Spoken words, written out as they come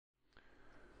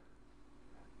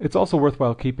It's also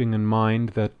worthwhile keeping in mind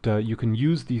that you can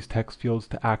use these text fields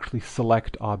to actually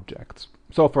select objects.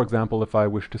 So for example, if I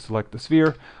wish to select the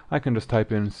sphere, I can just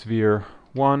type in sphere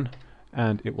 1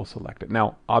 and it will select it.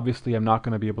 Now, obviously I'm not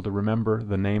going to be able to remember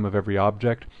the name of every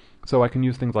object, so I can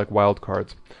use things like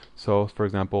wildcards. So for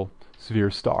example,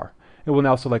 sphere star. It will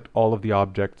now select all of the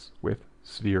objects with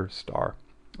sphere star,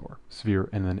 or sphere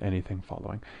and then anything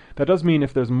following. That does mean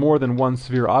if there's more than one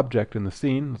sphere object in the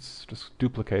scene, let's just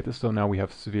duplicate this. So now we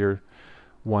have sphere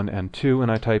 1 and 2,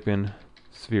 and I type in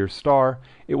sphere star,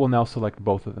 it will now select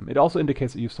both of them. It also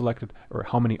indicates that you've selected, or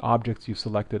how many objects you've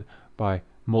selected by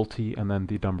multi and then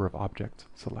the number of objects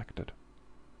selected.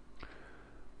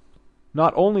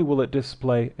 Not only will it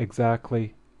display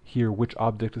exactly here which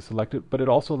object is selected, but it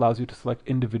also allows you to select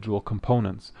individual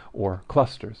components or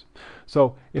clusters.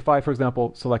 So if I, for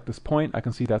example, select this point, I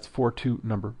can see that's point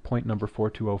number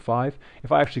 4205.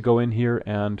 If I actually go in here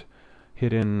and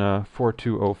hit in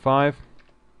 4205,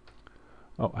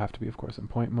 I have to be, of course, in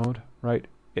point mode, right?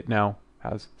 It now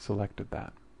has selected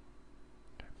that.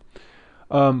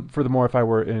 Furthermore, if I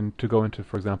were to go into,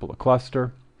 for example, a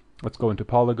cluster, let's go into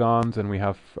polygons, and we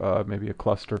have maybe a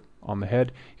cluster on the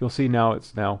head. You'll see now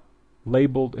it's now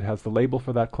labeled. It has the label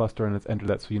for that cluster, and it's entered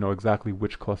that, so you know exactly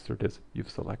which cluster it is you've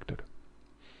selected.